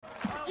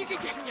You can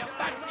kick your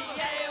fancy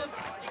ales,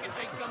 you can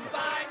drink them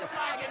by the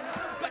flagon,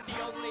 but the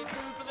only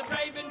food for the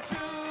brave and true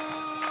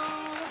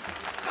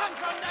comes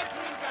from the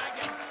Green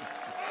Dragon.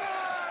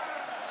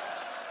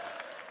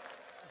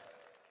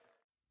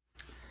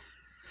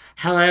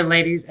 Hello,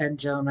 ladies and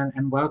gentlemen,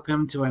 and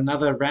welcome to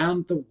another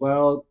Round the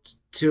World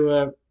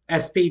Tour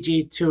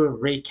SBG Tour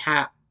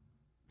recap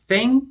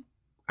thing.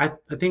 I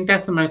think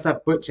that's the most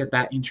I've butchered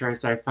that intro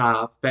so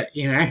far, but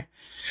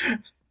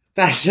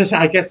that's just,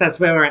 I guess that's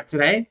where we're at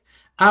today.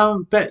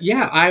 But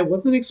yeah, I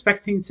wasn't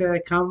expecting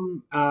to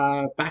come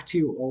back to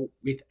you all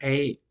with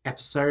a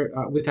episode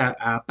with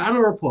a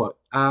battle report.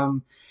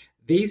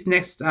 These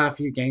next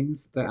few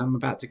games that I'm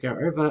about to go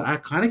over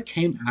kind of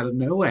came out of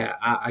nowhere.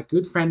 A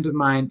good friend of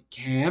mine,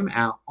 Cam,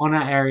 our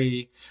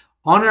honorary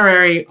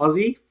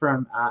Aussie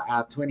from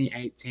our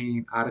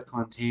 2018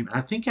 Articon team, and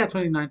I think our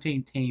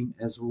 2019 team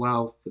as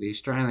well for the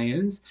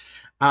Australians,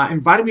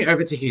 invited me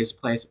over to his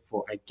place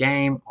for a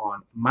game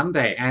on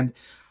Monday. And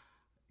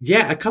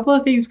yeah, a couple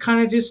of things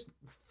kind of just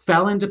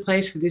fell into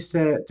place for this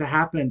to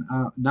happen.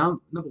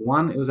 Number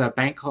one, it was a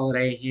bank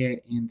holiday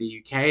here in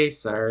the UK,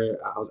 so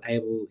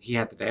he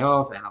had the day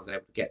off, and I was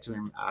able to get to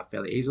him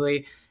fairly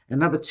easily. And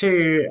number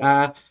two,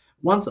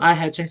 once I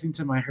had checked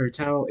into my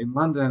hotel in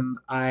London,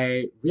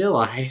 I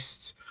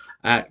realized,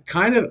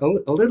 kind of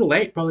a little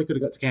late, probably could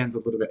have got to Cairns a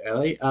little bit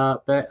early,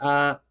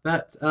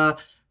 but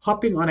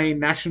hopping on a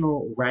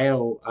national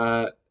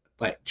rail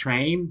like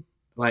train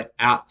like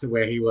out to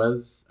where he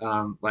was,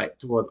 like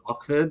towards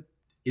Oxford,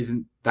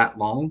 isn't that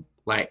long.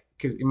 Like,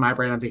 because in my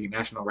brain, I'm thinking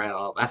national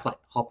rail. That's like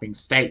hopping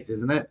states,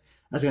 isn't it?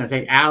 That's going to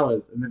take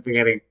hours, and then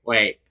forgetting.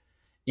 Wait,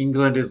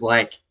 England is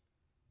like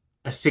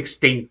a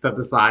 16th of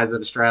the size of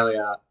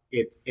Australia.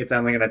 It's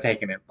only going to take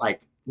him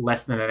like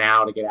less than an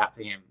hour to get out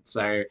to him.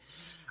 So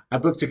I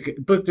booked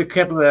a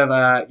couple of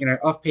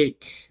off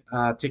peak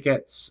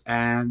tickets,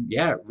 and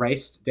yeah,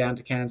 raced down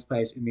to Cairns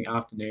Place in the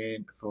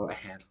afternoon for a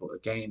handful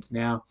of games.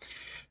 Now,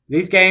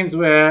 these games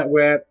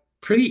were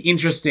pretty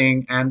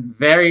interesting and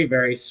very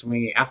very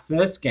swingy. Our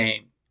first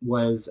game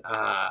was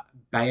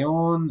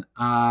Bayonne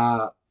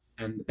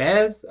and the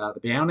Bears, the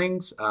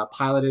Beownings,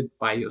 piloted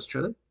by yours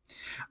truly,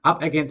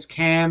 up against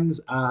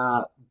Cam's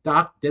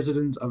Dark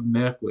Desertons of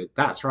Mirkwood.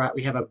 That's right,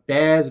 we have a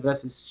Bears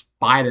versus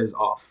Spiders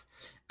off.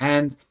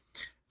 And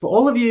for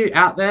all of you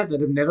out there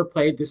that have never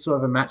played this sort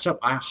of a matchup,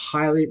 I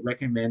highly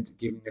recommend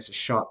giving this a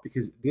shot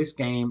because this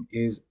game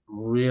is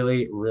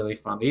really, really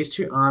fun. These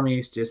two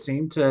armies just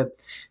seem to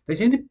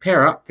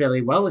pair up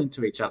fairly well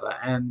into each other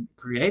and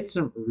create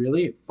some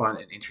really fun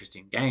and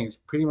interesting games.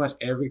 Pretty much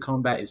every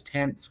combat is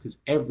tense because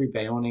every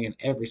Bayoning and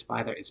every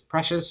Spider is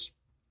precious,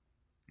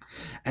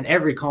 and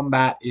every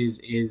combat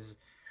is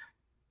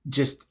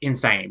just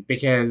insane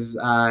because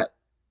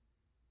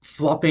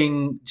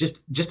flopping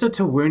just a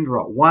to wound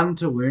roll. One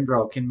to wound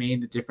roll can mean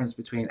the difference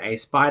between a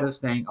spider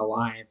staying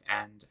alive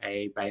and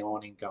a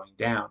Bayoning going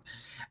down.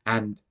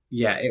 And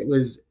yeah, it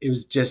was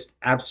just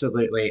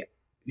absolutely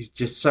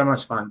just so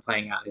much fun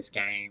playing out this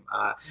game.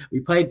 We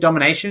played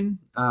Domination,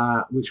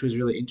 which was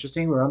really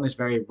interesting. We were on this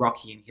very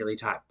rocky and hilly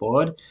type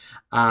board.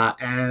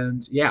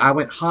 And yeah, I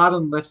went hard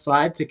on the left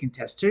side to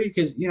contest two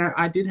because,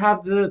 I did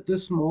have the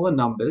smaller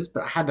numbers,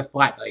 but I had the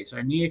fight value. So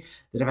I knew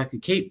that if I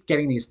could keep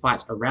getting these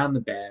fights around the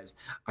Bears,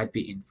 I'd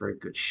be in for a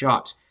good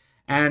shot.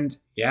 And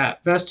yeah,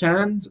 first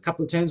turns, a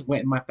couple of turns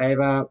went in my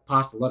favor,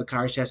 passed a lot of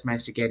courage tests,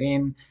 managed to get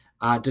in,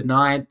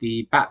 denied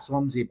the Bat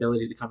Swans the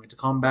ability to come into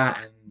combat,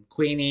 and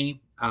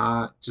Queenie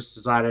just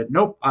decided,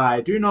 nope,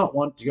 I do not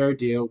want to go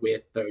deal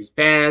with those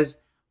Bears.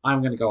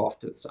 I'm going to go off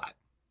to the side.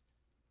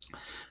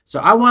 So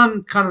I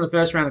won kind of the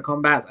first round of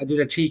combats. I did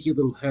a cheeky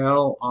little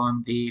hurl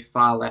on the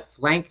far left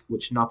flank,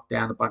 which knocked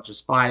down a bunch of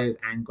spiders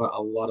and got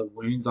a lot of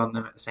wounds on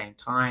them at the same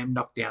time.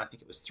 Knocked down, I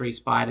think it was 3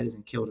 spiders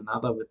and killed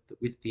another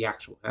with the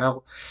actual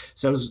hurl.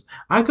 So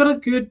I got a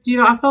good,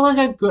 I felt like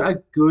I got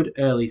a good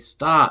early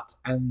start.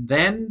 And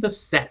then the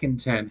second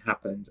turn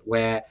happened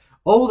where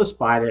all the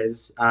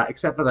spiders,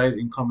 except for those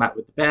in combat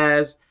with the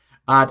bears,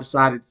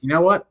 decided, you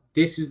know what?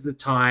 This is the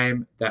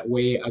time that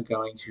we are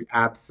going to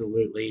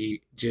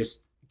absolutely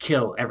just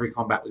kill every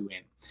combat we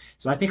win.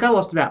 So I think I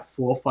lost about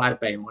 4 or 5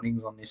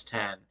 Bayonings on this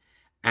turn,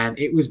 and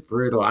it was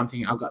brutal. I'm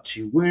thinking I've got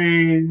 2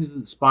 wounds.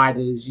 The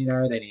spiders, they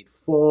need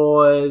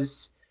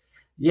 4s.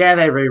 Yeah,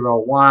 they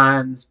reroll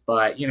 1s,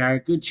 but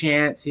good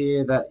chance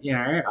here that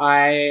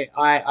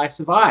I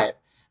survive.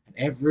 And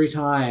every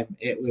time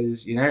it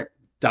was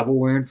double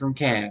wound from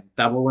Cam,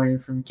 double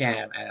wound from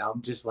Cam, and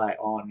I'm just like,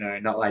 oh no,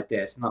 not like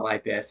this, not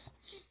like this.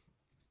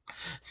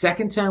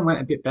 Second turn went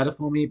a bit better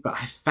for me, but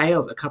I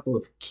failed a couple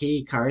of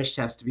key courage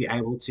tests to be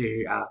able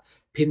to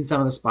pin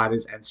some of the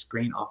spiders and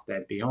screen off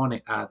their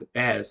beyond the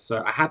bears.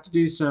 So I had to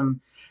do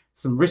some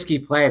risky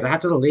plays. I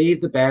had to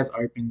leave the bears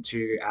open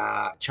to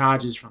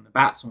charges from the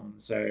bat swarm.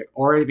 So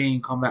already being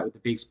in combat with the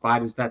big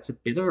spiders, that's a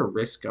bit of a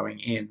risk going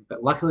in.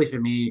 But luckily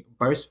for me,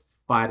 both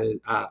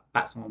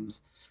bat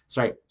swarms.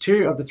 Sorry,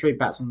 2 of the 3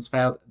 bat swarms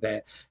failed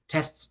their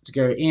tests to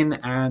go in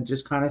and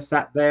just kind of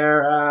sat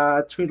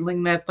there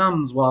twiddling their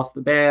thumbs whilst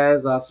the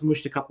bears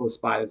smushed a couple of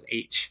spiders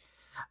each.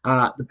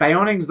 The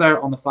Baonings,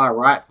 though, on the far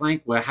right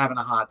flank were having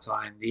a hard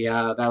time. They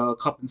were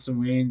copping some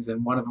wounds,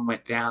 and one of them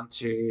went down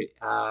to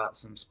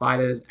some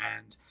spiders.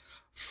 And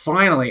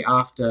finally,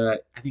 after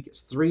I think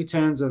it's 3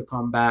 turns of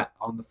combat,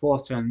 on the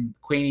 4th turn,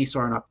 Queenie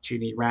saw an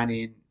opportunity, ran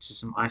in to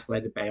some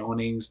isolated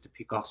Baonings to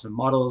pick off some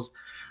models.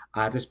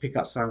 Just pick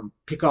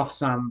off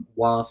some,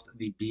 whilst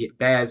the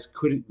bears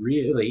couldn't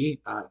really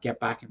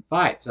get back and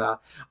fight.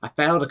 I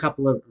failed a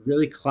couple of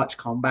really clutch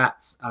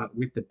combats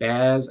with the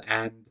bears,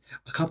 and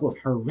a couple of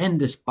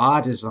horrendous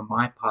barges on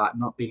my part,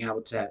 not being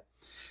able to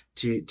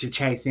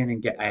chase in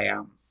and get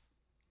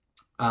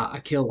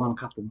a kill on a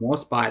couple more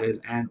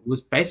spiders, and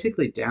was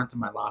basically down to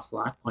my last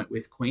life point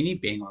with Queenie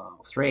being on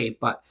all 3.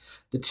 But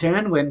the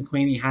turn when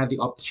Queenie had the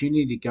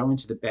opportunity to go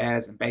into the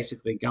bears and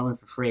basically go in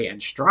for free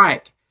and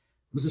strike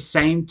was the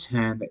same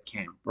turn that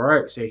Cam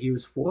broke. So he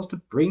was forced to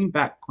bring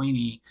back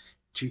Queenie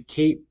to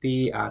keep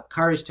the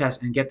courage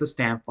test and get the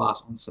stand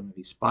fast on some of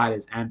these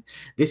spiders. And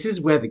this is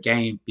where the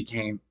game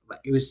became,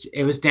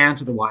 it was down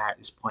to the wire at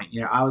this point.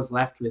 I was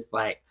left with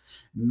like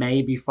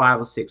maybe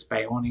 5 or 6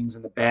 Baonings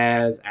and the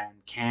bears,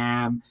 and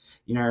Cam,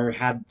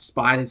 had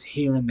spiders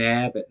here and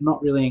there, but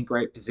not really in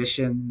great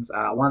positions.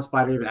 One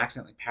spider even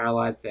accidentally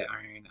paralyzed their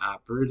own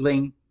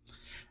broodling.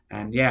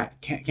 And yeah,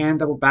 Cam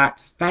double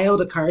backed, failed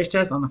a courage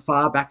test on the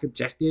far back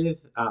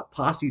objective,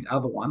 past his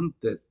other one,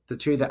 the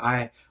 2 that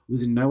I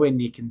was nowhere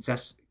near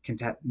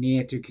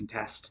to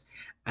contest.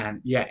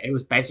 And yeah, it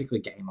was basically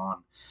game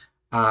on.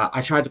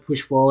 I tried to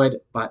push forward,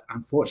 but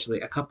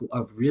unfortunately, a couple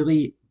of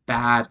really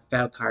bad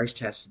failed courage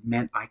tests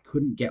meant I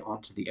couldn't get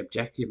onto the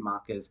objective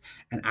markers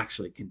and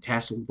actually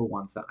contest all the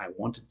ones that I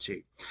wanted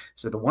to.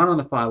 So the one on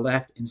the far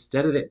left,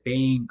 instead of it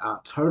being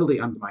totally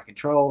under my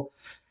control,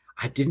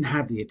 I didn't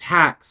have the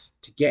attacks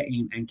to get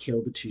in and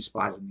kill the 2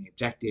 spiders on the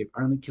objective,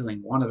 only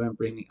killing one of them,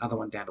 bringing the other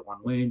one down to 1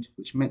 wound,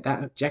 which meant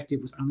that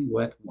objective was only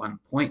worth 1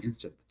 point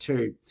instead of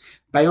 2.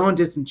 Bayon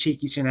did some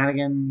cheeky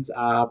shenanigans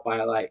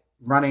by like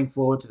running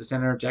forward to the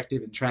center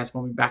objective and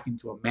transforming back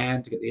into a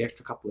man to get the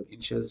extra couple of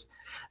inches,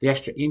 the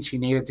extra inch he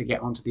needed to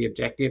get onto the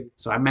objective.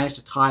 So I managed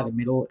to tie the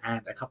middle,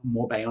 and a couple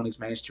more Baonics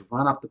managed to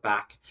run up the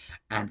back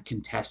and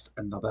contest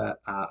another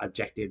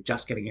objective,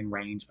 just getting in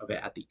range of it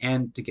at the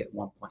end to get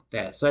 1 point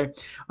there. So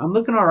I'm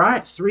looking all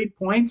right. 3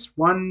 points,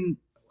 1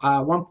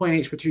 point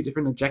each for 2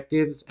 different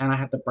objectives, and I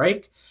had the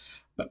break.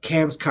 But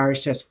Cam's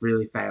courage test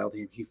really failed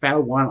him. He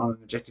failed 1 on an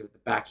objective at the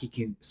back. He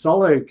can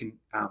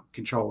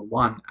control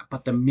 1,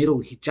 but the middle,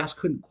 he just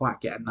couldn't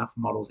quite get enough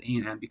models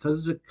in. And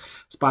because the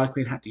Spider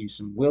Queen had to use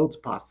some will to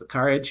pass the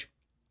courage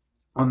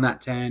on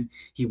that turn,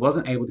 he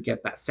wasn't able to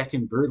get that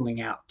second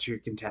Broodling out to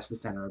contest the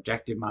center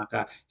objective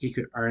marker. He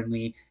could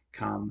only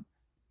come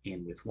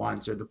in with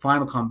 1. So the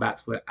final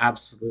combats were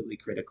absolutely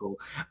critical.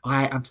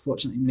 I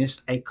unfortunately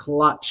missed a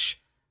clutch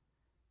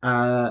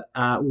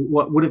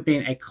what would have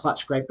been a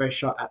clutch great bow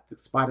shot at the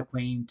Spider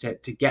Queen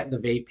to get the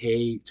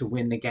VP to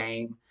win the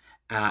game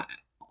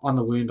on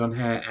the wound on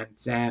her,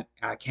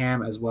 and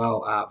Cam as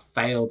well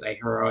failed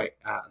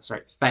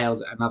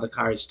another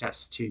courage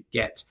test to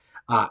get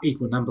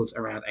equal numbers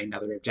around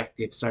another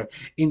objective. So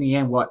in the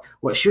end, what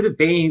should have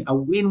been a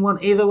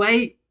win-1 either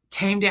way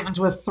came down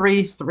to a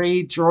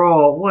 3-3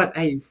 draw. What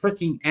a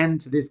freaking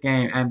end to this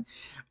game! And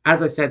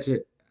as I said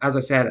at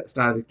the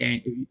start of this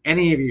game, if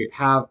any of you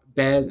have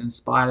bears and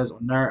spiders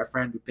or know a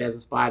friend with bears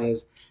and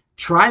spiders,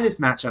 try this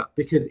matchup,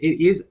 because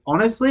it is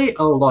honestly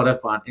a lot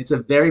of fun. It's a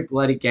very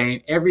bloody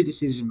game. Every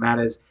decision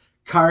matters.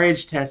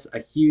 Courage tests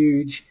are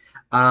huge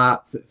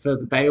for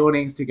the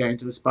Baonings to go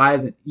into the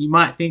spiders. And you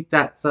might think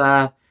that's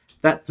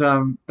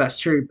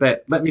true,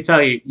 but let me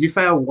tell you, you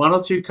fail 1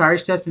 or 2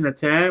 courage tests in a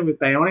turn with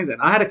Baonings,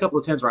 and I had a couple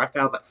of turns where I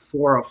failed like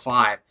 4 or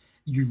 5.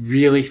 You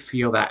really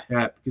feel that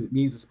hurt, because it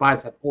means the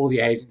spiders have all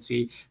the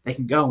agency. They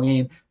can go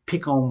in,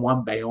 pick on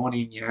 1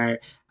 Baoning,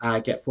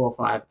 get 4 or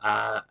 5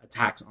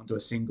 attacks onto a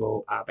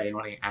single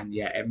Baoning, and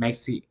yeah, it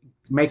makes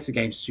the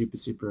game super,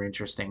 super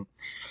interesting.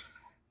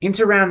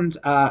 Into round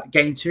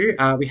game 2,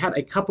 we had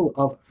a couple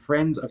of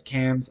friends of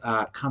Cam's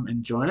come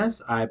and join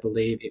us. I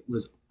believe it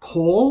was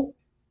Paul,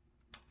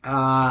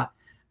 and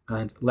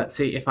let's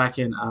see if I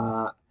can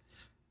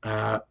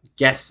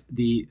guess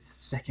the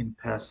second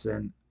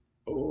person.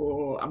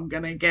 Oh, I'm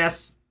going to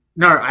guess.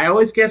 No, I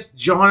always guess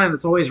John, and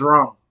it's always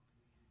wrong.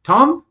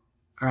 Tom?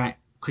 All right,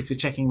 quickly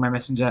checking my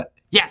messenger.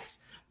 Yes,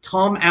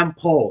 Tom and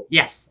Paul.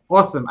 Yes,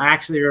 awesome. I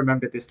actually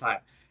remembered this time.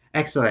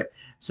 Excellent.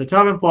 So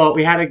Tom and Paul,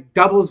 we had a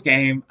doubles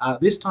game.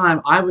 This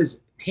time I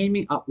was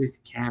teaming up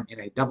with Cam in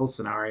a double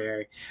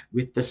scenario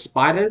with the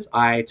spiders.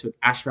 I took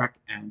Ashrak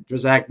and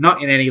Drazak,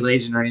 not in any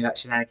legion or any of that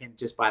shenanigan,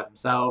 just by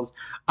themselves,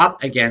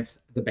 up against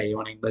the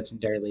Baoning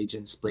Legendary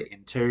Legion split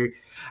in 2.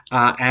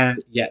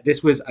 And yeah,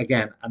 this was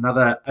again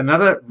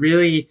another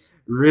really,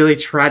 really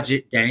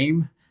tragic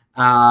game.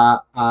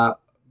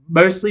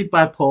 Mostly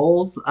by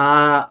Paul's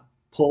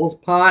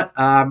part.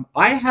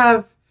 I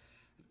have,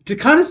 to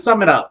kind of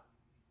sum it up,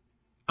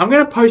 I'm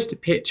going to post a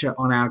picture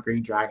on our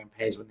Green Dragon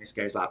page when this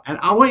goes up. And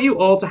I want you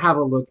all to have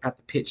a look at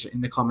the picture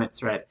in the comment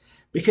thread,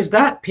 because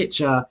that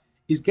picture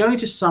is going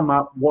to sum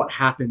up what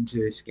happened to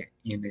this game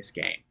in this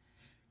game.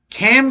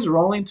 Cam's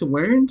rolling to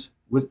wound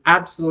was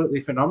absolutely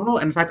phenomenal.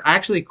 In fact, I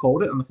actually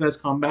called it on the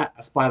first combat,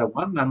 a spider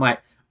one. And I'm like,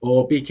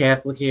 oh, be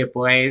careful here,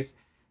 boys.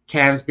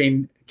 Cam's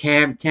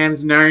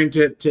known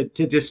to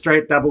just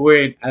straight double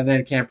wound, and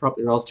then Cam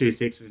properly rolls two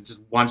sixes and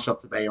just one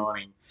shots at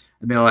Bayorning.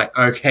 And they're like,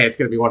 okay, it's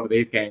gonna be one of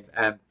these games.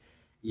 And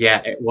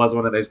yeah, it was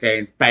one of those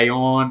games.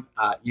 Bayorn,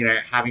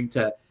 having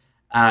to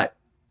uh,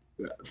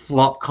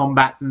 flop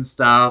combats and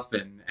stuff,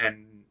 and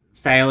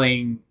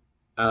failing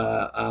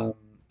uh,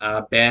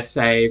 um, bear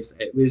saves.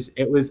 It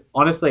was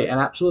honestly an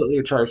absolutely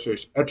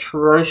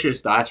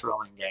atrocious dice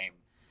rolling game.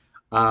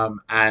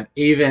 And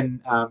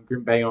even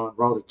Grim Bayon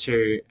rolled a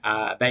two.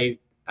 They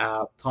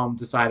Tom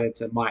decided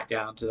to mic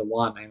down to the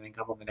one and then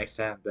come on the next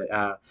turn.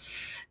 But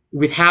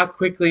with how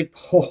quickly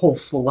Paul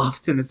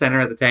fluffed in the center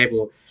of the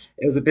table,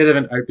 it was a bit of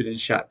an open and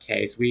shut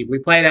case. We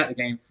played out the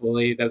game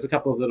fully. There was a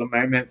couple of little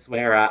moments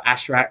where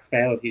Ashrak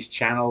failed his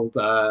channeled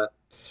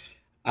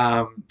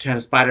turn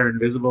a spider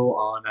invisible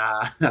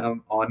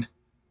on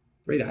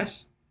three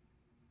dice,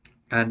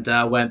 and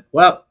went,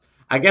 well,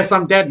 I guess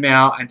I'm dead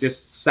now, and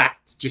just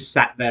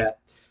sat there.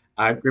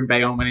 Grim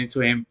Bayon went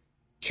into him,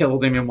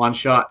 killed him in one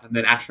shot, and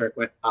then Ashrak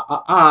went,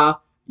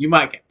 you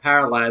might get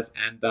paralyzed,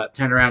 and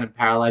turn around and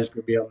paralyze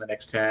Grimby on the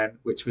next turn,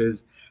 which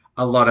was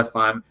a lot of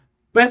fun.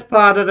 Best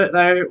part of it,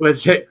 though,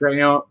 was that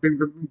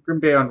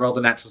Grimby rolled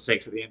a natural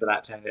six at the end of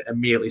that turn. It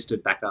immediately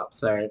stood back up.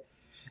 So,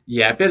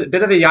 yeah, bit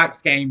of a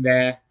yikes game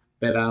there.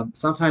 But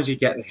sometimes you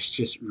get these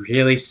just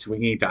really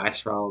swingy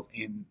dice rolls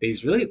in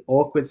these really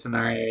awkward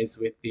scenarios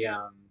with the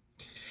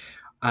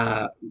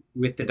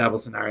double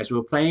scenarios. We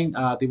were playing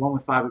the one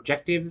with five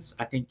objectives.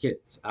 I think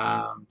it's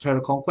Total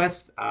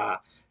Conquest.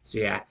 So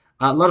yeah,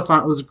 a lot of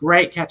fun. It was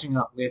great catching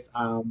up with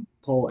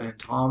Paul and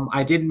Tom.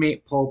 I did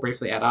meet Paul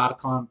briefly at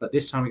Articon, but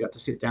this time we got to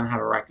sit down and have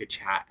a right good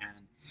chat.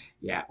 And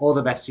yeah, all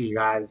the best to you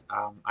guys.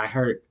 I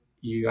hope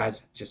you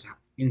guys just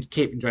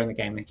keep enjoying the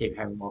game and keep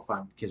having more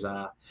fun, because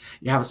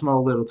you have a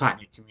small little tight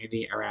knit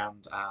community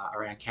around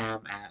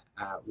Cam at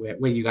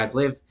where you guys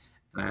live.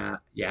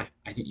 Yeah,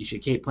 I think you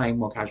should keep playing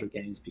more casual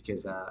games,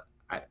 because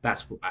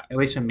that's, at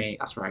least for me,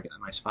 that's where I get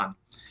the most fun.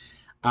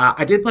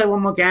 I did play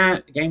one more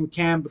game with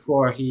Cam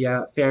before he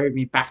ferried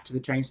me back to the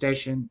train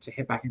station to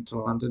head back into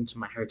London to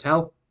my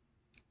hotel.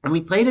 And we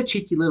played a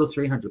cheeky little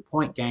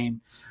 300-point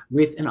game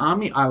with an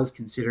army I was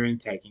considering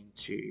taking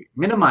to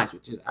Minimize,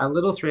 which is a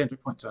little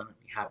 300-point tournament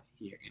we have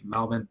here in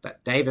Melbourne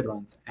that David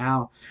runs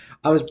now.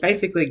 I was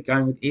basically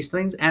going with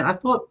Eastlings, and I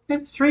thought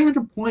maybe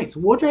 300 points,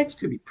 Wardrakes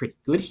could be pretty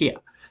good here.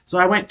 So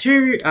I went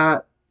two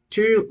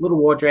little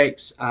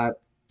Wardrakes,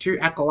 two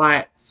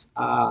Acolytes,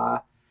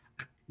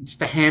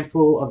 just a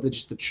handful of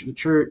the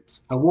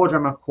troops, a War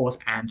Drum, of course,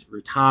 and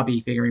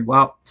Rutabi, figuring,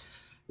 well,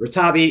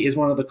 Rutabi is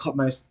one of the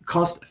most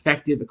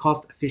cost-effective,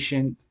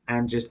 cost-efficient,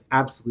 and just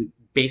absolute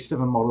beast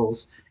of a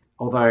models,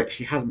 although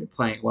she hasn't been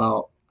playing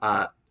well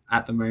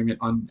at the moment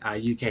on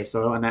UK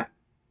soil, and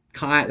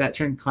that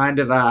trend kind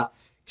of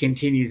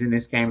continues in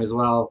this game as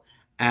well.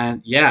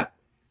 And yeah,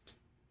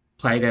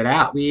 played it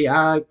out. We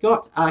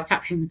got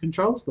capturing the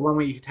controls, the one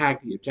where you tag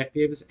the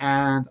objectives,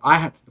 and I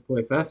had to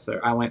deploy first,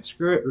 so I went,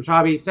 screw it,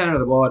 Rutabi, center of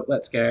the board,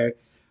 let's go,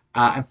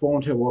 and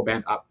formed her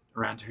warband up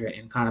around her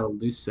in kind of a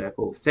loose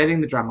circle, setting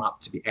the drum up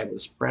to be able to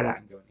spread out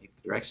and go in either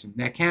direction.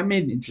 Now, Cam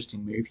made an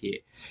interesting move here.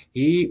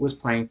 He was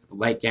playing for the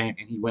late game,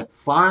 and he went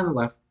far on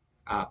the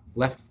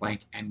left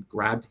flank and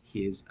grabbed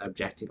his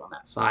objective on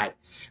that side,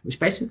 which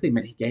basically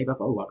meant he gave up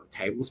a lot of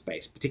table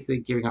space,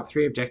 particularly giving up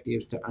three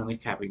objectives to only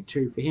capping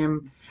two for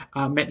him.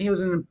 Meant he was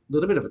in a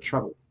little bit of a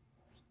trouble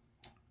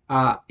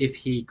if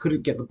he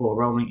couldn't get the ball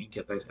rolling and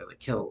get those early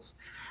kills.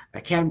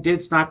 Cam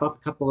did snipe off a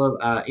couple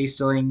of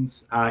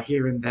Easterlings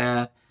here and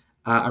there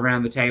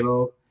around the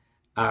table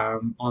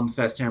on the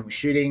first turn with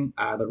shooting.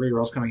 The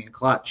rerolls coming in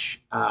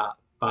clutch,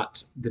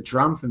 but the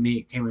drum for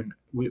me came in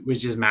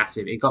was just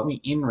massive. It got me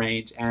in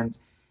range, and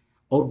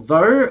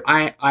although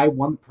I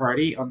won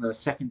priority on the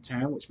second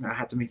turn, which meant I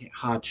had to make a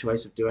hard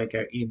choice of do I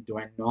go in, do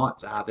I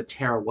not. The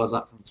terror was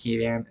up from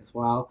Kieran as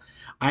well.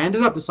 I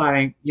ended up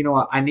deciding, you know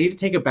what, I need to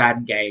take a bad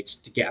engage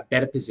to get a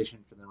better position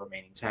for the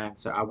remaining turn.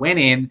 So I went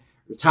in,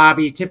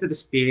 Rutabi, tip of the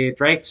spear,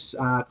 Drake's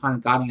kind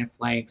of guarding her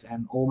flanks,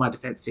 and all my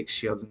defense 6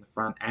 shields in the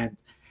front. And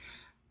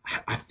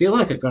I feel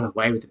like I got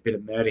away with a bit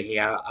of murder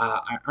here.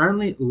 I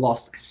only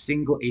lost a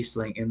single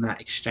Eastling in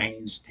that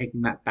exchange,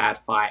 taking that bad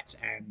fight,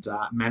 and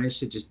managed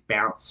to just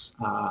bounce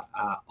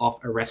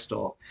off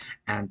Arrestor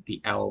and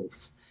the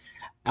Elves.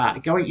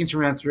 Going into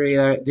round 3,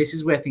 though, this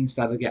is where things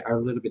started to get a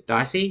little bit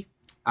dicey.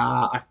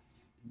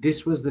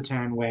 This was the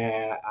turn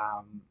where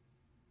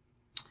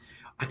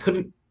I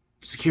couldn't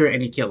secure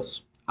any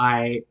kills.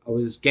 I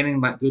was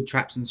getting like good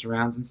traps and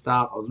surrounds and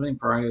stuff. I was winning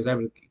priority. I was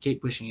able to keep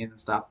pushing in and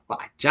stuff, but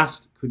I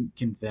just couldn't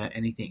convert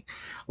anything.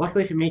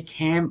 Luckily for me,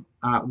 Cam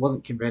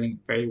wasn't converting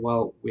very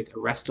well with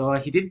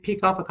Arrestor. He did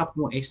pick off a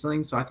couple more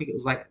Easterlings, so I think it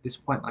was like at this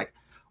point like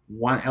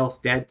 1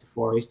 elf dead to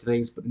 4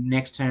 Easterlings, but the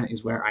next turn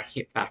is where I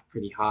hit back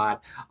pretty hard.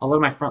 A lot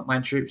of my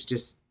frontline troops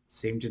just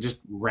seemed to just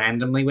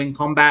randomly win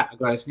combat. I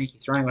got a sneaky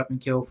throwing weapon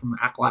kill from an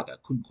acolyte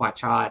that couldn't quite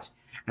charge,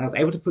 and I was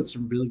able to put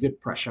some really good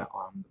pressure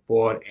on the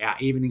board,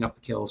 evening up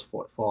the kills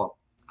 4-4.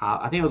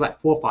 I think it was like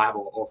 4-5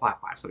 or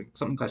 5-5,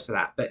 something close to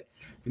that. But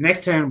the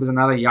next turn was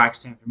another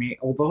yikes turn for me.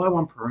 Although I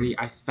won priority,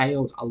 I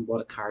failed a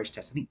lot of courage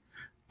tests. I think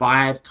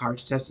 5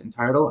 courage tests in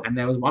total, and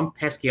there was one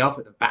pesky elf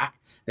at the back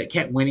that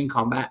kept winning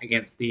combat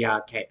against the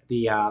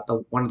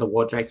one of the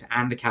ward drakes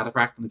and the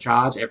counterfract on the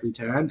charge every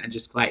turn, and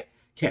just like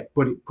kept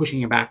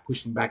pushing him back,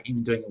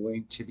 even doing a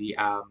wound to the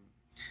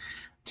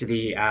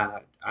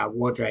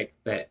ward drake.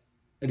 But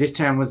this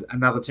turn was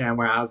another turn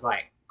where I was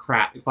like,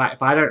 crap, if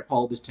I don't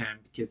hold this turn,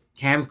 because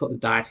Cam's got the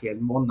dice, he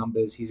has more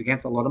numbers, he's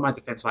against a lot of my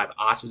defense 5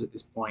 archers at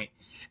this point.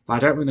 If I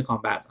don't win the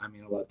combats, I'm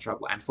in a lot of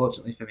trouble. And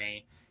fortunately for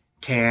me,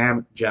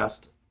 Cam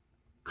just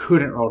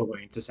couldn't roll to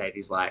wound to save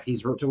his life.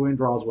 His to wound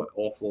rolls were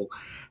awful.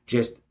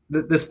 Just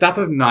the stuff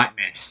of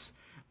nightmares.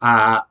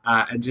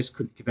 And just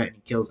couldn't convert any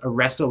kills.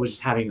 Arrestor was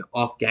just having an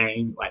off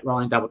game, like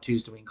rolling double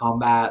twos to win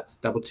combats,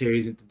 double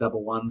twos into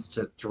double ones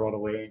to roll to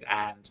wound.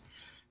 And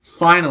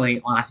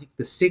finally, on I think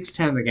the 6th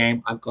turn of the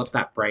game, I got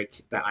that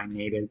break that I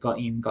needed.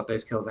 Got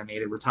those kills I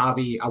needed.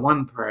 Ratavi, I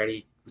won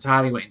priority.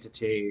 Ratavi went into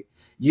 2,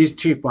 used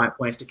 2 might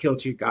points to kill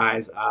 2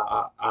 guys,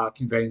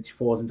 converting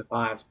 4s into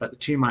 5s, but the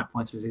 2 might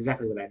points was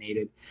exactly what I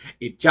needed.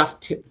 It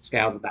just tipped the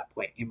scales at that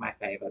point in my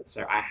favor,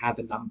 so I had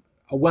the number.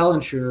 Well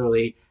and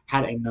truly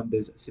had a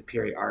numbers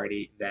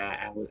superiority there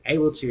and was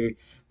able to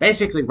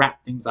basically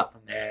wrap things up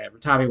from there.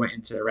 Ratavi went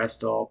into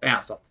Restore,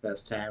 bounced off the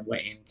first turn,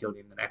 went in, killed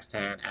him the next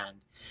turn,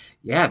 and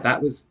yeah, that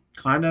was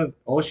kind of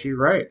all she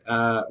wrote.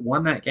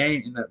 Won that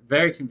game in a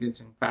very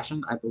convincing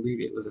fashion. I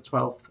believe it was a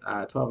 12-0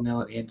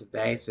 at the end of the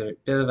day, so a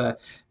bit of a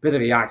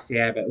yikes,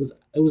 yeah, but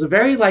it was a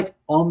very like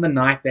on the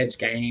knife edge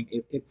game.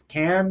 If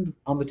Cam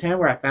on the turn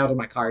where I failed on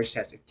my courage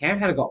test, if Cam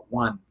had got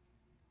one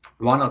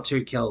or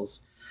two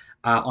kills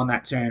on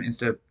that turn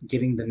instead of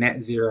getting the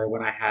net 0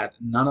 when I had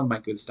none of my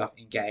good stuff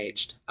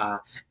engaged,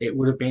 it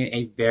would have been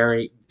a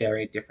very,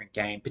 very different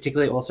game.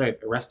 Particularly also if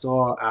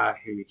Arrestor,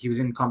 who he was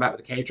in combat with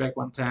a Cage Drake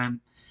one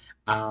turn,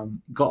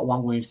 got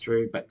 1 wound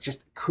through, but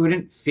just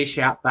couldn't fish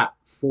out that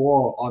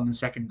 4 on the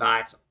second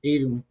dice,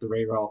 even with the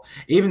reroll.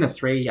 Even the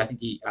 3, I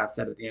think he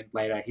said at the end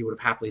later, he would have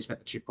happily spent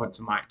the 2 points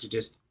of might to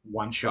just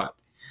one-shot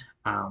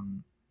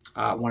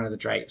one of the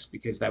Drakes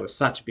because they were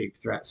such a big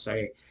threat.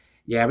 So,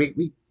 yeah,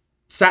 we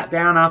sat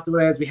down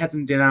afterwards. We had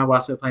some dinner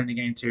whilst we were playing the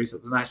game too, so it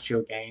was a nice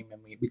chill game,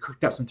 and we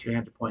cooked up some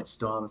 300-point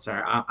storms. So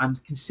I'm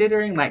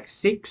considering like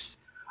 6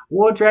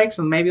 War Drakes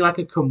and maybe like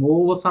a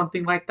Kamul or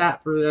something like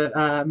that for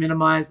the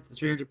minimize the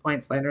 300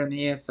 points later in the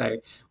year. So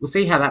we'll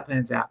see how that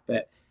plans out.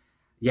 But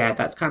yeah,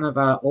 that's kind of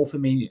all for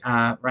me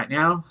right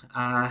now.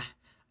 I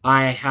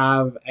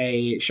have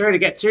a show to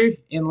get to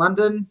in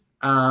London.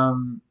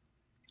 I'm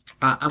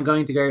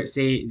going to go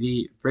see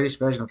the British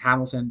version of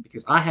Hamilton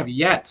because I have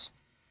yet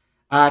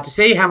to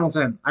see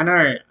Hamilton. I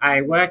know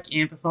I work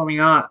in performing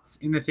arts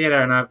in the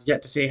theatre, and I've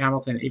yet to see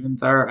Hamilton, even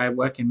though I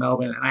work in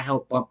Melbourne and I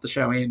help bump the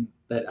show in.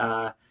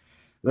 But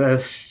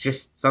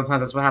just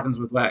sometimes that's what happens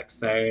with work.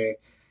 So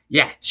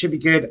yeah, should be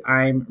good.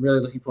 I'm really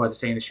looking forward to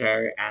seeing the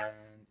show, and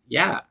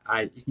yeah,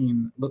 you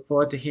can look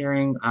forward to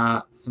hearing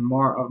some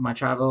more of my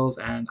travels.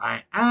 And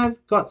I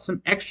have got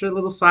some extra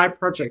little side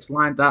projects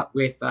lined up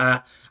with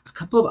a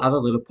couple of other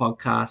little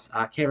podcasts.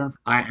 Kevin,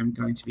 I am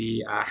going to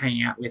be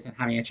hanging out with and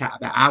having a chat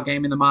about our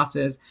game in the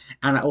Masters.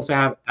 And I also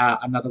have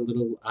another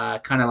little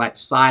kind of like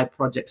side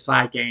project,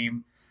 side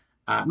game.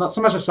 Not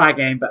so much a side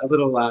game, but a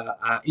little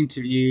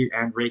interview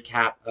and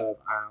recap of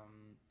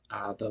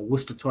the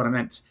Worcester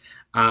tournament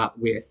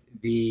with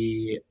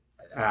the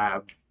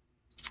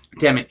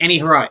damn it, Any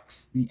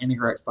Heroics, the Any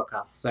Heroics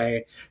podcast. So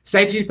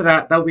stay tuned for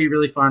that. That'll be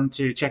really fun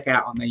to check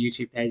out on their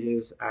YouTube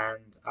pages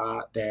and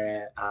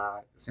their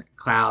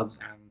clouds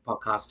and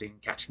podcasting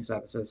catching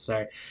services.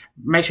 So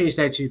make sure you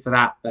stay tuned for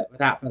that. But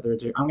without further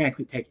ado, I'm going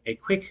to take a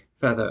quick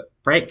further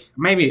break.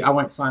 Maybe I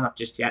won't sign off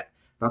just yet,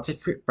 but I'll take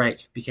a quick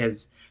break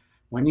because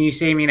when you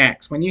see me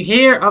next, when you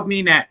hear of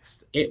me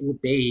next, it will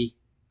be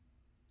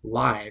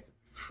live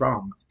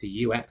from the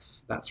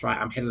US. That's right.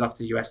 I'm headed off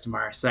to the US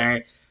tomorrow. So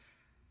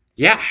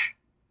yeah,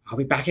 I'll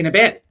be back in a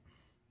bit.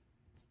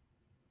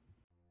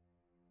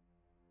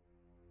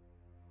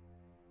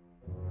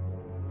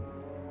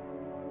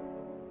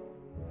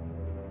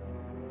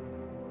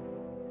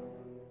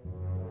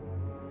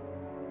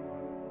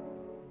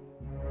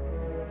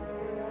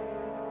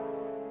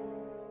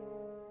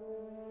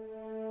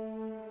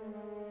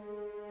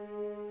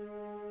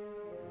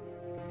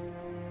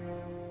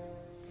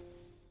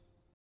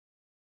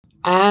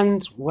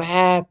 And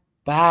we're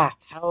back.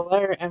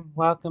 Hello and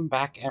welcome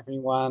back,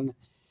 everyone.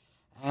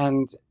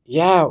 And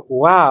yeah,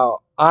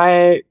 wow,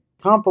 I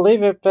can't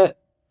believe it, but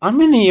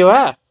I'm in the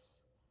US.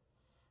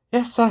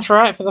 Yes, that's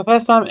right. For the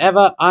first time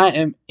ever, I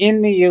am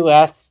in the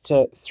US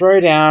to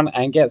throw down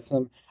and get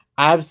some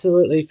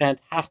absolutely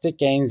fantastic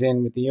games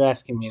in with the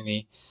US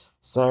community.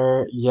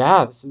 So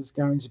yeah, this is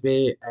going to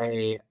be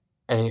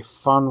a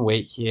fun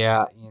week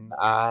here in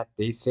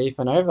DC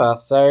for Nova.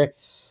 So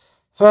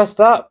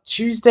First up,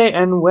 Tuesday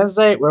and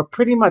Wednesday were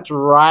pretty much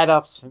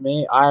write-offs for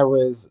me. I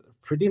was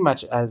pretty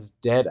much as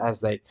dead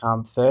as they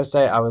come.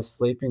 Thursday, I was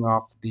sleeping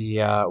off the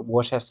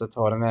Worcester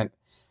tournament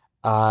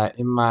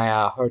in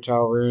my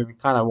hotel room.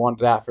 Kind of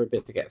wandered out for a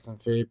bit to get some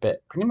food,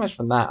 but pretty much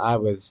from that, I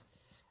was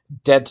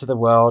dead to the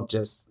world,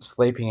 just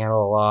sleeping it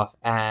all off.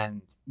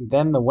 And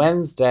then the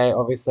Wednesday,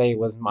 obviously,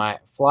 was my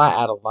flight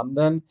out of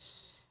London.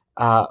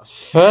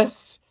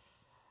 First,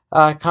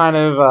 kind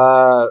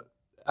of,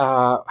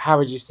 how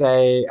would you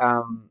say,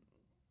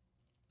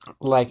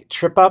 like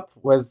trip up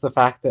was the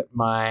fact that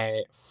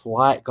my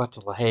flight got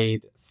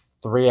delayed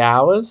 3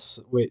 hours,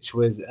 which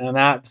was an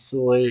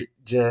absolute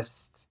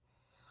just,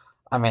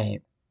 I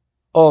mean,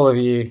 all of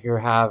you who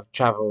have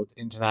traveled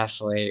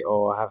internationally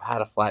or have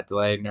had a flight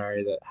delay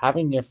know that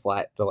having your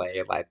flight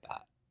delayed like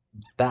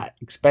that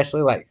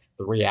especially like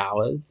 3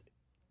 hours,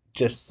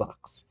 just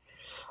sucks.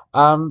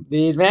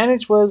 The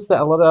advantage was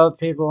that a lot of other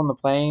people on the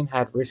plane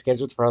had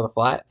rescheduled for other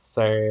flights,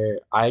 so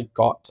I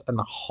got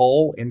a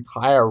whole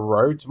entire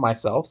row to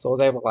myself. So I was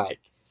able to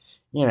like,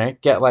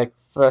 get like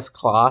first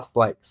class,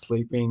 like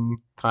sleeping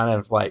kind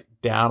of like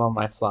down on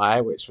my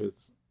side, which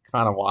was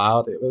kind of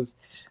wild. It was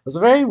a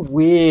very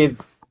weird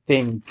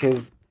thing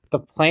because the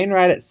plane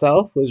ride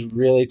itself was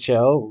really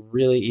chill,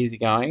 really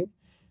easygoing,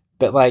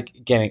 but like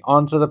getting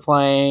onto the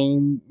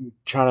plane,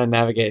 trying to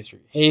navigate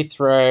through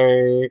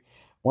Heathrow.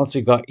 Once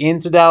we got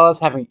into Dallas,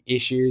 having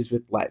issues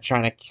with like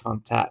trying to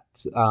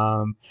contact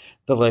the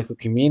local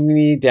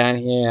community down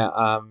here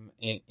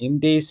in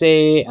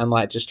DC, and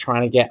like just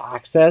trying to get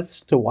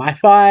access to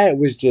Wi-Fi. It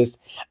was just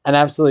an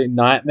absolute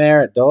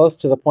nightmare at Dallas,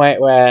 to the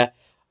point where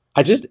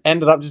I just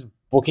ended up just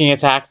booking a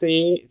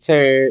taxi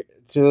to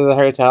the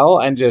hotel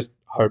and just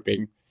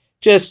hoping,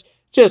 just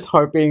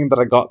hoping that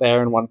I got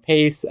there in one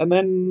piece, and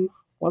then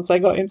once I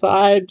got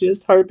inside,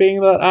 just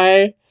hoping that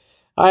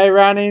I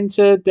ran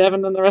into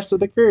Devon and the rest of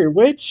the crew,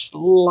 which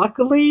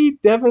luckily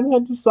Devon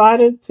had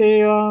decided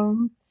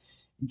to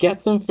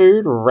get some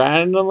food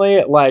randomly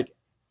at like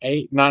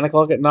 8, 9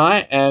 o'clock at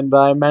night, and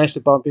I managed to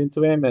bump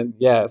into him and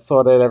yeah,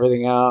 sorted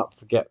everything out,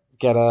 get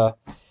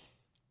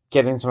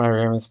into my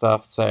room and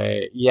stuff. So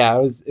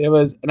yeah, it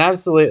was an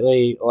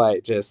absolutely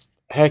like just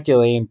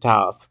Herculean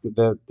task.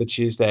 The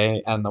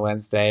Tuesday and the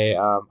Wednesday.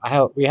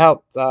 We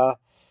helped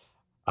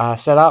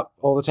set up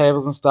all the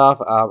tables and stuff.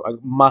 I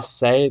must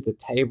say the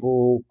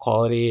table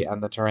quality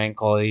and the terrain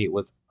quality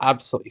was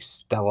absolutely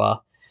stellar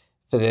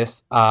for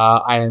this.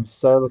 I am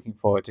so looking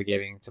forward to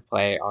getting to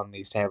play on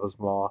these tables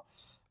more.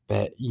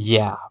 But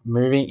yeah,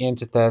 moving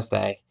into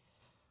Thursday.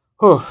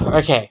 Whew,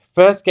 okay,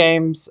 first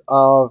games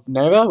of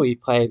Nova, we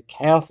played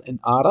Chaos and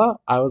Arda.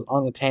 I was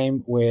on a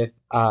team with,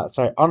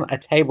 on a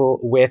table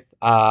with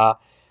Bob,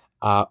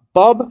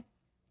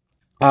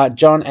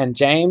 John, and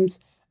James,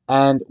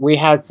 and we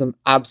had some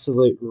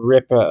absolute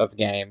ripper of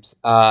games.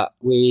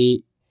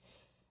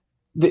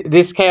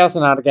 This Chaos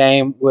and Arda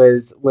game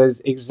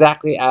was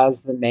exactly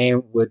as the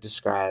name would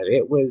describe.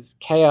 It was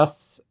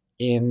chaos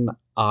in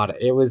Arda.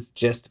 It was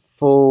just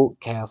full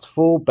chaos,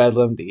 full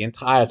bedlam the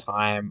entire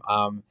time.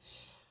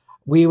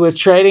 We were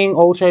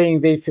all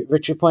trading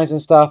victory points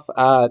and stuff,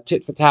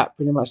 tit for tat,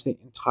 pretty much the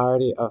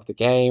entirety of the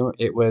game.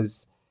 It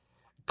was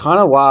kind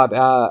of wild,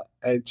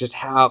 just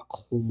how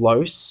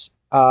close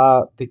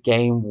the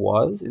game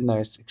was in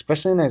those,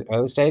 especially in those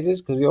early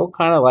stages, because we all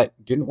kind of like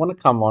didn't want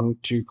to come on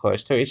too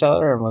close to each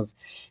other and was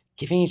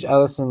giving each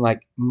other some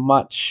like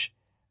much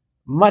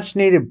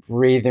needed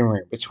breathing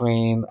room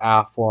between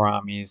our four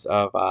armies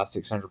of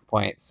 600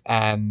 points.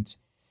 And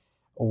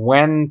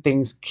when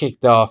things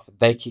kicked off,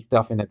 they kicked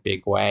off in a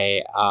big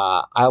way.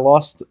 I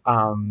lost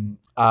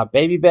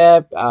Baby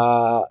Bear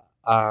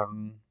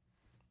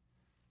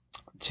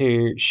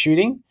to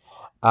shooting.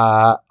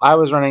 I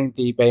was running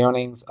the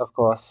Bayonings, of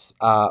course,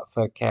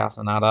 for Chaos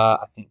and Nada.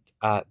 I think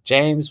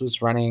James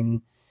was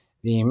running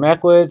the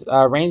Mirkwood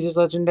Rangers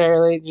Legendary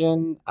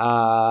Legion.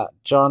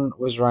 John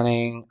was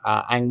running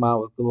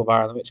Angmar with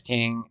Gullivar and the Witch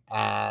King,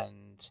 and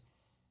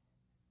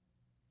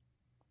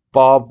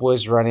Bob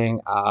was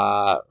running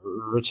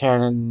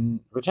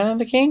Return of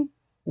the King?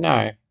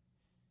 No.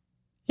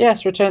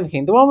 Yes, Return of the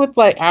King. The one with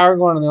like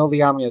Aragorn and all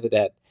the Army of the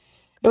Dead.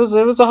 It was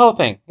a whole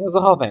thing. It was a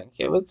whole thing.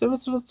 We're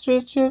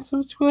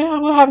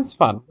having some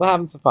fun. We're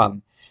having some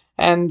fun.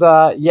 And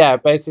yeah,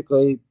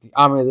 basically the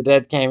Army of the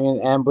Dead came in,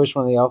 ambushed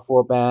one of the Elf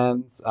War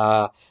bands.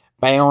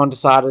 Bayon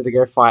decided to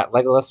go fight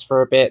Legolas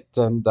for a bit,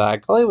 and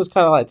Kylie was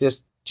kind of like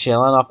just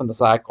chilling off in the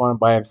side corner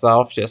by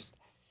himself, just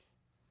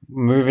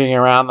moving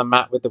around the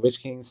map with the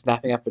Witch King,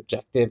 snapping up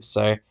objectives.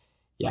 So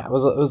yeah, it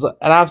was an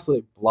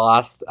absolute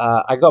blast.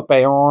 I got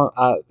Bayon,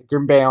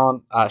 Grim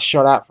Bayon,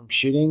 shot out from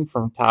shooting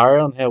from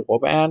Taro on her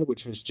warband,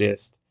 which was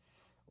just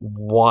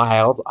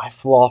wild. I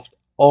fluffed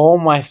all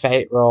my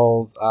fate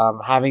rolls,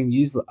 having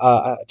used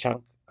a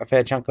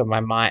fair chunk of my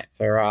might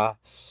for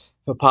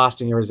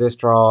casting a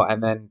resist roll,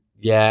 and then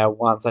yeah,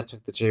 once I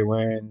took the 2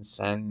 wounds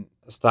and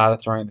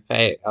started throwing the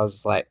fate, I was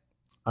just like,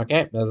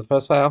 okay, there's the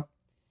first fail.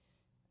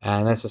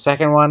 And that's the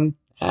second one.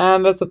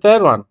 And that's the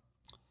third one.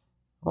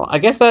 Well, I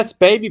guess that's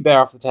Baby Bear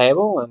off the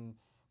table. And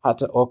had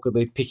to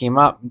awkwardly pick him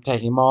up and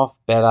take him off.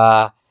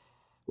 But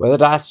where the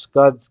dice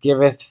gods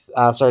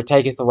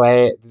taketh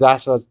away, the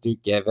dice gods do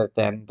giveth,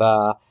 and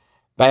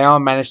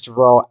Bayon managed to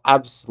roll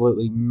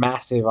absolutely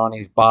massive on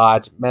his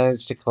barge,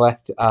 managed to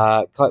collect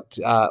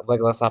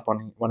Legolas up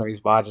on one of his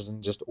barges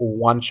and just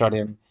one-shot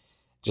him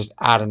just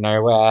out of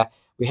nowhere.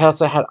 We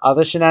also had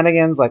other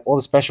shenanigans, like all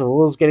the special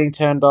rules getting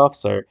turned off,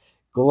 so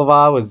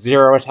Gulliver was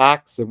 0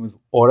 attacks and was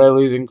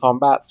auto-losing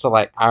combats to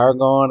like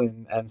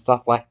Aragorn and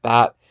stuff like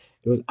that.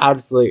 It was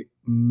absolute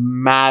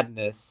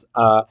madness.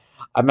 I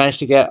managed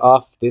to get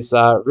off this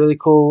really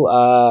cool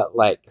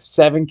like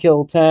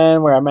 7-kill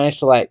turn where I managed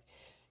to like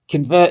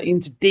convert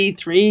into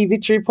D3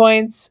 victory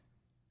points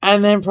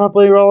and then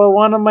probably roll a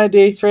 1 on my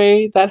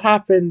D3. That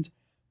happened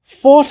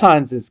 4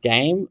 times this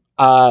game.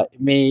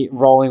 Me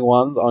rolling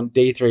 1s on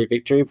D3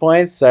 victory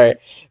points. So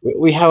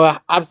we were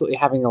absolutely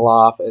having a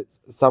laugh. It's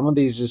some of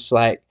these just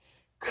like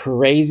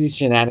crazy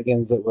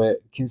shenanigans that were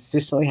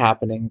consistently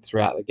happening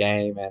throughout the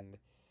game. And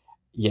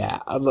yeah,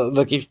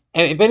 look, if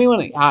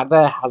anyone out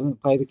there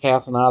hasn't played the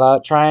Chaos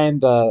Sonata, try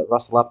and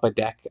rustle up a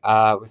deck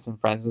with some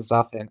friends and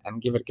stuff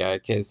and give it a go,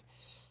 because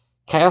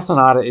Chaos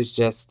Sonata is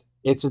just,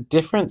 it's a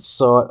different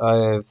sort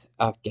of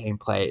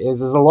gameplay.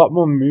 There's a lot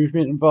more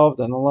movement involved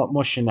and a lot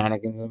more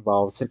shenanigans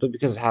involved, simply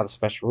because of how the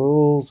special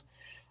rules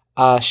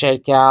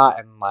shake out,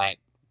 and like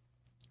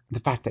the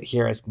fact that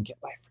heroes can get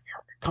like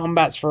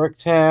combats for a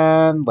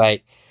turn.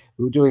 Like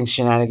we were doing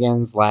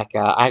shenanigans. Like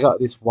I got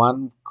this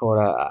one called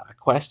a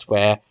quest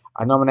where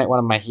I nominate one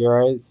of my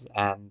heroes,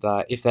 and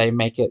if they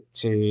make it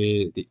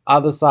to the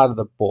other side of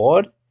the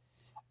board,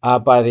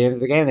 by the end of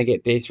the game, they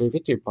get D3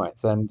 victory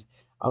points. And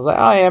I was like,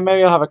 oh yeah,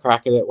 maybe I'll have a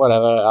crack at it.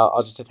 Whatever.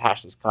 I'll just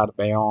attach this card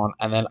to Bayon.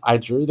 And then I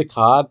drew the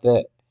card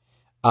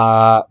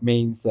that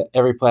means that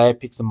every player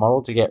picks a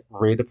model to get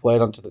redeployed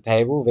onto the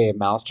table via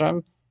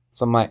Maelstrom.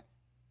 So I'm like,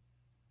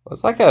 well,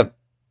 it's like a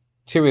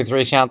 2 or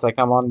 3 chance I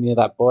come on near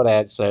that board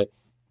edge. So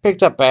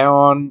picked up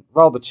Bayon,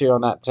 rolled the 2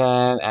 on that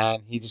turn,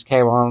 and he just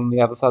came on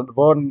the other side of the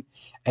board and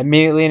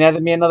immediately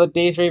netted me another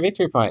D3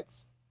 victory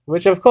points.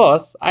 Which, of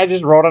course, I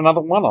just rolled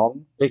another 1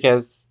 on,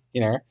 because,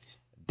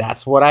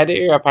 that's what I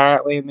do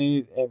apparently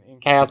in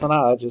Chaos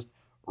Sonata. I just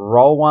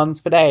roll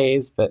 1s for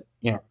days, but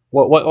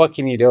what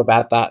can you do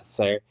about that?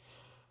 So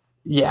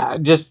yeah,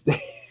 just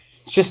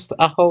just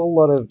a whole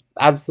lot of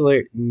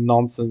absolute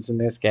nonsense in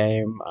this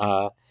game.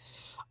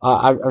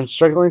 I'm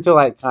struggling to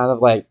like kind of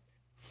like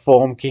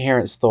form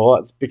coherent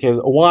thoughts, because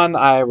one,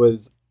 I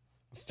was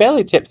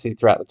fairly tipsy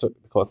throughout the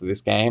course of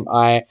this game.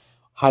 I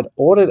had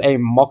ordered a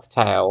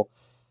mocktail,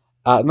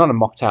 not a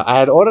mocktail. I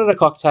had ordered a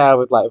cocktail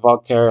with like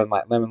vodka and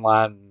like lemon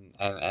lime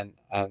and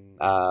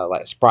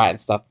like Sprite and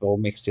stuff all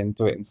mixed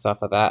into it and stuff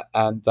like that.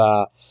 And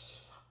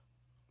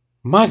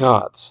my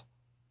God,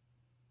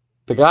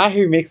 the guy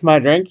who mixed my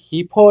drink,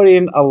 he poured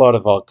in a lot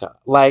of vodka,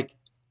 like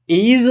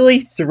easily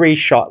 3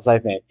 shots, I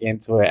think,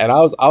 into it. And I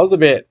was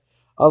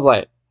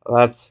like,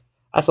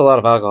 that's a lot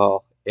of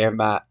alcohol in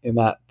that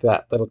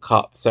little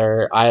cup.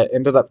 So I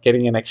ended up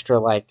getting an extra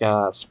like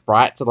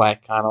Sprite to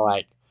like kind of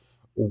like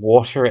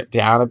water it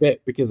down a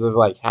bit, because of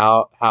like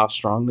how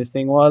strong this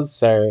thing was.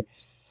 So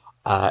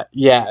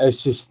yeah,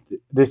 it's just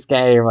this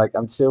game, like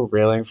I'm still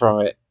reeling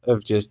from it,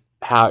 of just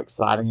how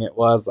exciting it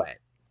was.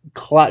 Like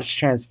clutch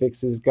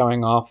transfixes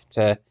going off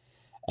to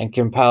and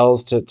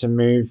compels to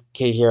move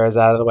key heroes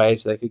out of the way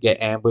so they could get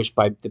ambushed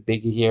by the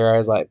bigger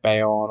heroes like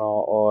Bayon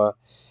or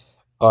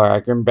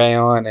Grim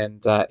Bayon.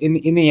 And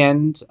in the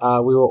end,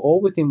 we were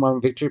all within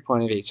 1 victory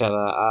point of each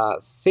other.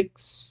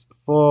 6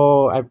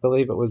 for, I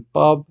believe it was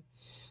Bob,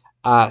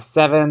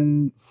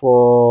 7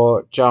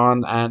 for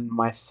John and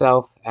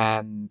myself,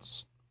 and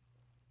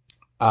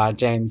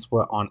James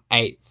were on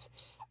 8s,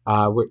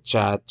 which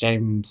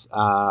James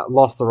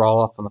lost the roll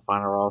off on the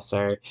final roll.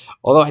 So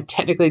although I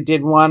technically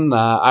did one,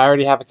 I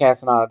already have a Chaos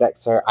Sonata deck,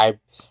 so I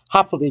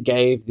happily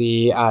gave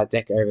the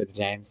deck over to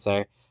James.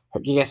 So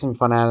hope you get some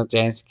fun out of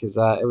James, because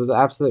it was an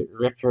absolute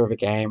ripper of a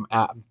game,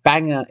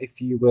 banger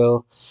if you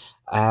will.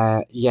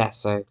 Yeah,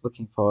 so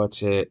looking forward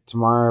to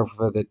tomorrow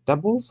for the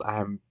doubles.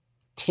 I'm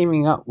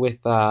teaming up with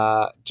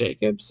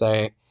Jacob,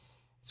 so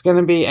it's going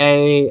to be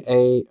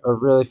a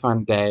really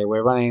fun day.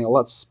 We're running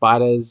lots of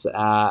spiders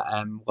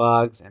and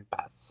wugs and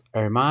bats.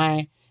 Oh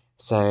my!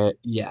 So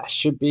yeah,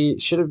 should be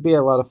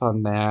a lot of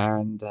fun there.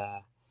 And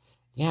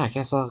yeah, I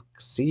guess I'll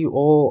see you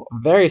all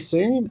very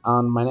soon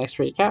on my next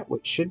recap,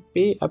 which should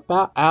be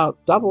about our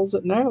doubles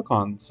at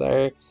NovaCon.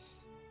 So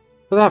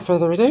without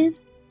further ado,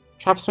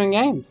 Trap Swing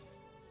Games.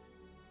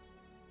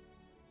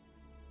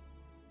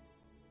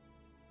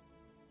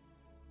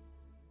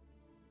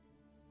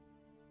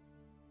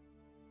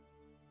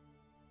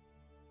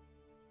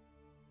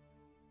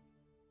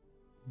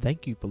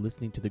 Thank you for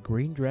listening to the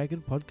Green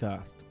Dragon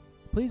Podcast.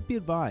 Please be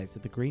advised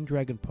that the Green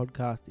Dragon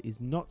Podcast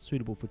is not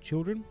suitable for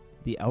children,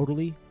 the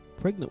elderly,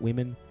 pregnant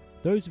women,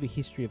 those with a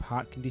history of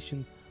heart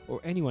conditions,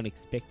 or anyone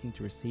expecting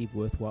to receive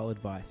worthwhile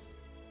advice.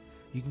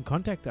 You can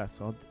contact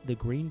us on the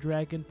Green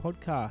Dragon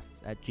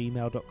Podcasts at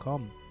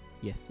gmail.com.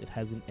 Yes, it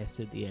has an S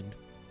at the end.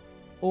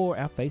 Or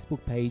our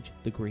Facebook page,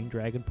 The Green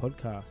Dragon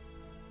Podcast.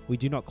 We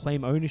do not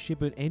claim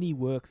ownership of any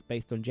works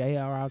based on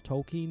J.R.R.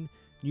 Tolkien,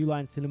 New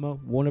Line Cinema,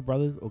 Warner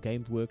Brothers, or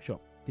Games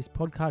Workshop. This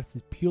podcast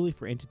is purely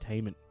for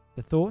entertainment.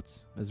 The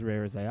thoughts, as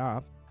rare as they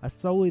are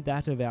solely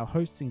that of our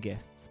hosts and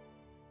guests.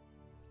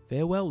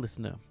 Farewell,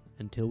 listener,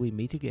 until we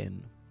meet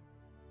again.